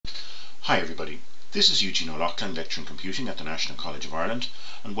Hi everybody, this is Eugene O'Loughlin lecturing computing at the National College of Ireland,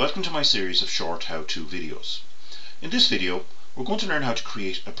 and welcome to my series of short how-to videos. In this video we're going to learn how to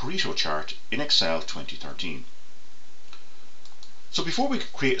create a Pareto chart in Excel 2013. So before we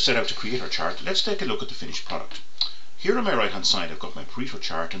set out to create our chart, let's take a look at the finished product. Here on my right hand side I've got my Pareto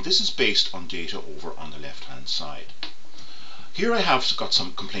chart, and this is based on data over on the left hand side. Here I have got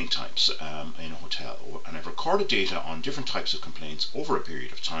some complaint types in a hotel, and I've recorded data on different types of complaints over a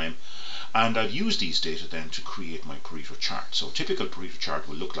period of time, and I've used these data then to create my Pareto chart. So a typical Pareto chart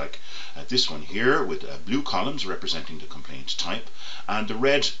will look like this one here, with blue columns representing the complaint type and the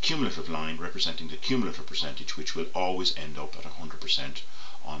red cumulative line representing the cumulative percentage, which will always end up at 100%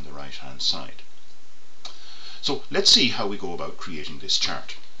 on the right hand side. So let's see how we go about creating this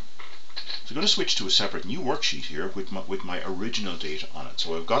chart. So I'm going to switch to a separate new worksheet here with my original data on it.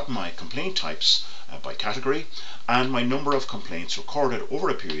 So I've got my complaint types by category and my number of complaints recorded over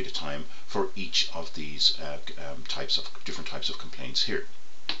a period of time for each of these different types of complaints here.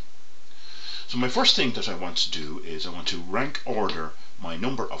 So my first thing that I want to do is I want to rank order my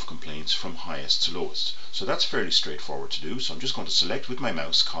number of complaints from highest to lowest. So that's fairly straightforward to do. So I'm just going to select with my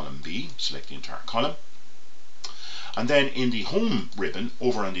mouse column B, select the entire column. And then in the home ribbon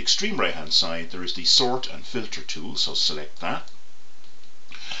over on the extreme right hand side there is the sort and filter tool, so select that.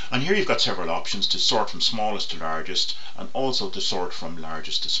 And here you've got several options to sort from smallest to largest, and also to sort from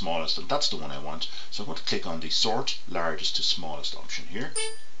largest to smallest, and that's the one I want. So I'm going to click on the sort largest to smallest option here.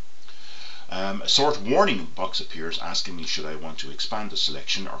 A sort warning box appears asking me should I want to expand the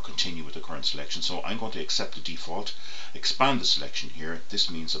selection or continue with the current selection. So I'm going to accept the default, expand the selection here. This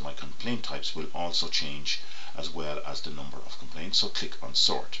means that my complaint types will also change as well as the number of complaints. So click on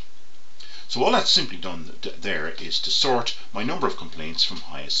sort. So all that's simply done there is to sort my number of complaints from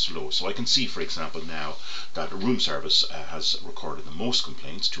highest to lowest. So I can see, for example, now that room service has recorded the most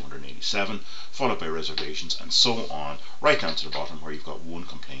complaints, 287, followed by reservations, and so on, right down to the bottom where you've got one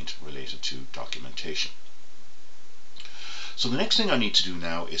complaint related to documentation. So the next thing I need to do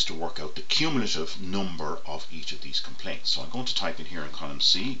now is to work out the cumulative number of each of these complaints. So I'm going to type in here in column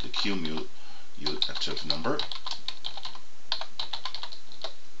C the cumulative number.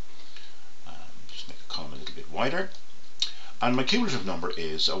 Column a little bit wider, and my cumulative number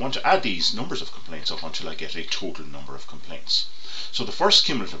is, I want to add these numbers of complaints up until I get a total number of complaints. So the first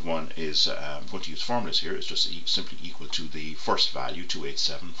cumulative one is, I'm going to use formulas here, is just simply equal to the first value,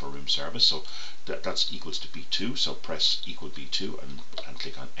 287 for room service, so that's equals to B2, so press equal B2 and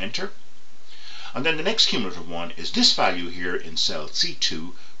click on enter. And then the next cumulative one is this value here in cell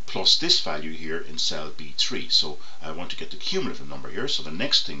C2 plus this value here in cell B3. So I want to get the cumulative number here, so the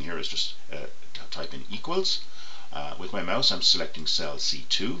next thing here is just type in equals. With my mouse I'm selecting cell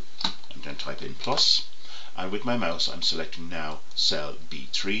C2 and then type in plus, and with my mouse I'm selecting now cell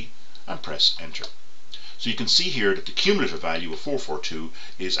B3 and press enter. So you can see here that the cumulative value of 442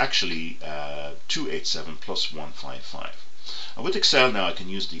 is actually 287 plus 155. And with Excel now I can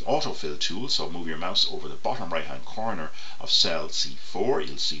use the autofill tool, so move your mouse over the bottom right hand corner of cell C4,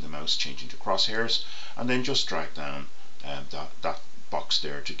 you'll see the mouse changing to crosshairs, and then just drag down that box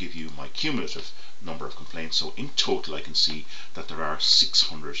there to give you my cumulative number of complaints. So in total I can see that there are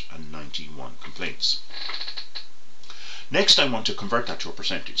 691 complaints. Next I want to convert that to a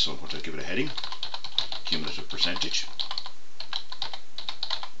percentage, so I'm going to give it a heading, cumulative percentage.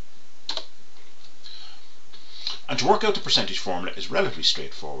 And to work out the percentage formula is relatively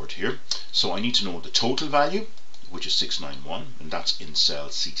straightforward here. So I need to know the total value, which is 691, and that's in cell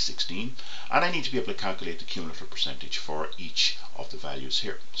C16, and I need to be able to calculate the cumulative percentage for each of the values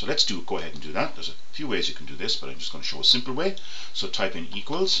here. So let's go ahead and do that. There's a few ways you can do this, but I'm just going to show a simple way. So type in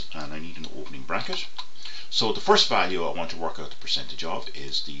equals, and I need an opening bracket. So the first value I want to work out the percentage of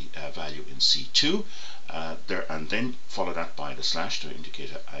is the value in C2, and then follow that by the slash to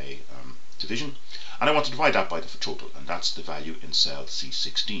indicate a division, and I want to divide that by the total, and that's the value in cell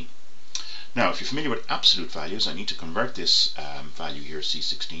C16. Now if you're familiar with absolute values, I need to convert this value here,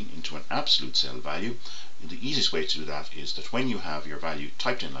 C16, into an absolute cell value. And the easiest way to do that is that when you have your value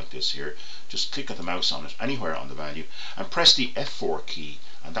typed in like this here, just click the mouse on it anywhere on the value and press the F4 key,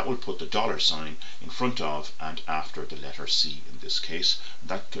 and that will put the $sign in front of and after the letter C in this case.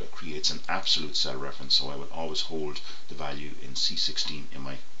 That creates an absolute cell reference, so I will always hold the value in C16 in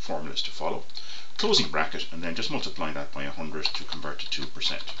my formulas to follow. Closing bracket, and then just multiply that by 100 to convert it to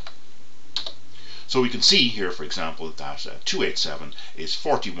percent. So we can see here, for example, that 287 is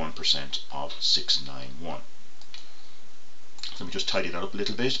 41% of 691. So let me just tidy that up a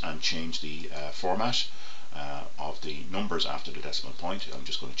little bit and change the format of the numbers after the decimal point. I'm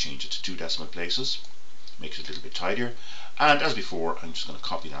just going to change it to 2 decimal places. makes it a little bit tidier. And as before, I'm just going to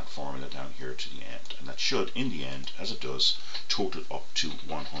copy that formula down here to the end, and that should, in the end, as it does, total up to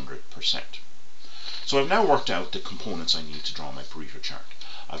 100%. So I've now worked out the components I need to draw my Pareto chart.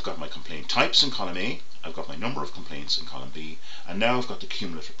 I've got my complaint types in column A, I've got my number of complaints in column B, and now I've got the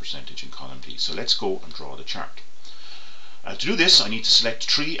cumulative percentage in column D. So let's go and draw the chart. To do this, I need to select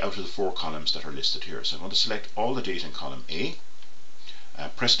 3 out of the 4 columns that are listed here. So I'm going to select all the data in column A,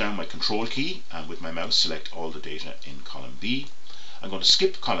 press down my control key, and with my mouse select all the data in column B. I'm going to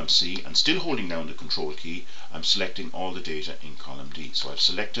skip column C, and still holding down the control key, I'm selecting all the data in column D. So I've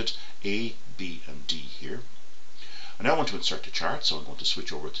selected A, B and D here. I now want to insert the chart, so I'm going to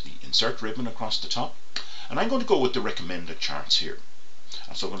switch over to the insert ribbon across the top, and I'm going to go with the recommended charts here.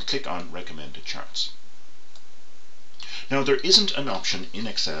 And so I'm going to click on recommended charts. Now there isn't an option in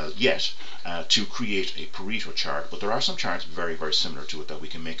Excel yet to create a Pareto chart, but there are some charts very similar to it that we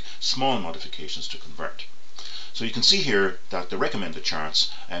can make small modifications to convert. So you can see here that the recommended charts,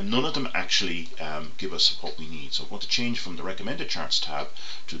 none of them actually give us what we need. So I'm going to change from the recommended charts tab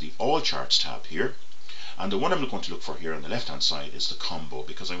to the all charts tab here. And the one I'm going to look for here on the left hand side is the combo,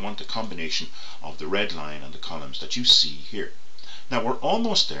 because I want the combination of the red line and the columns that you see here. Now we're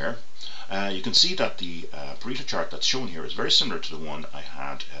almost there. You can see that the Pareto chart that's shown here is very similar to the one I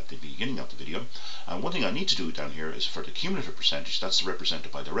had at the beginning of the video. One thing I need to do down here is for the cumulative percentage, that's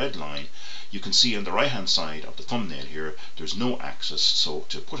represented by the red line. You can see on the right hand side of the thumbnail here, there's no axis. So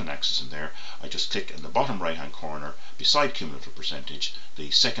to put an axis in there, I just click in the bottom right hand corner beside cumulative percentage,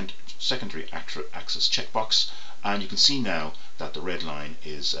 the secondary axis checkbox, and you can see now that the red line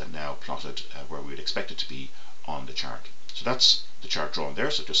is now plotted where we would expect it to be on the chart. So that's the chart drawn there,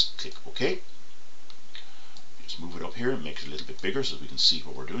 so just click OK. Just move it up here and make it a little bit bigger so we can see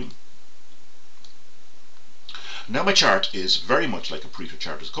what we're doing. Now my chart is very much like a Pareto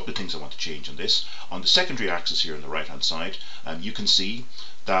chart. There's a couple of things I want to change on this. On the secondary axis here on the right hand side, you can see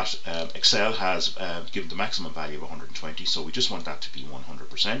that Excel has given the maximum value of 120, so we just want that to be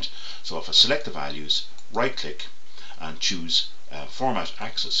 100%. So if I select the values, right click and choose Format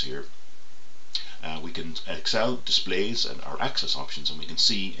Axis here, Excel displays our axis options, and we can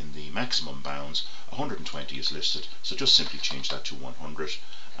see in the maximum bounds 120 is listed, so just simply change that to 100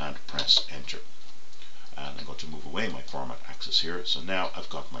 and press enter. And I'm going to move away my format axis here, so now I've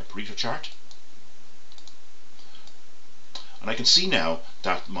got my Pareto chart. And I can see now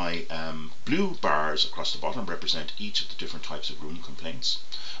that my blue bars across the bottom represent each of the different types of room complaints.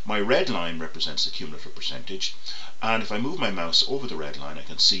 My red line represents the cumulative percentage, and if I move my mouse over the red line, I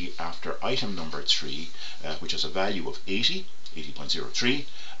can see after item number 3, which has a value of 80.03,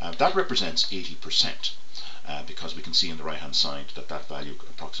 that represents 80%. Because we can see on the right hand side that that value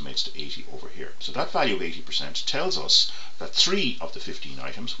approximates to 80 over here. So that value of 80% tells us that 3 of the 15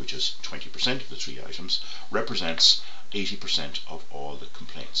 items, which is 20% of the 3 items, represents 80% of all the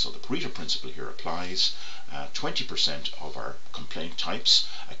complaints. So the Pareto principle here applies. 20% of our complaint types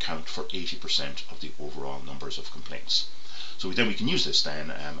account for 80% of the overall numbers of complaints. So then we can use this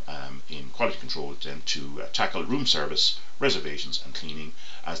then in quality control then to tackle room service, reservations and cleaning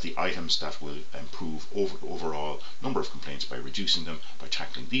as the items that will improve overall number of complaints by reducing them, by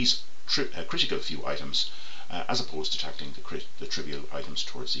tackling these critical few items as opposed to tackling the trivial items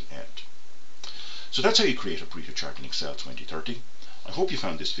towards the end. So that's how you create a Pareto chart in Excel 2030. I hope you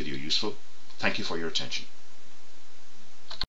found this video useful. Thank you for your attention.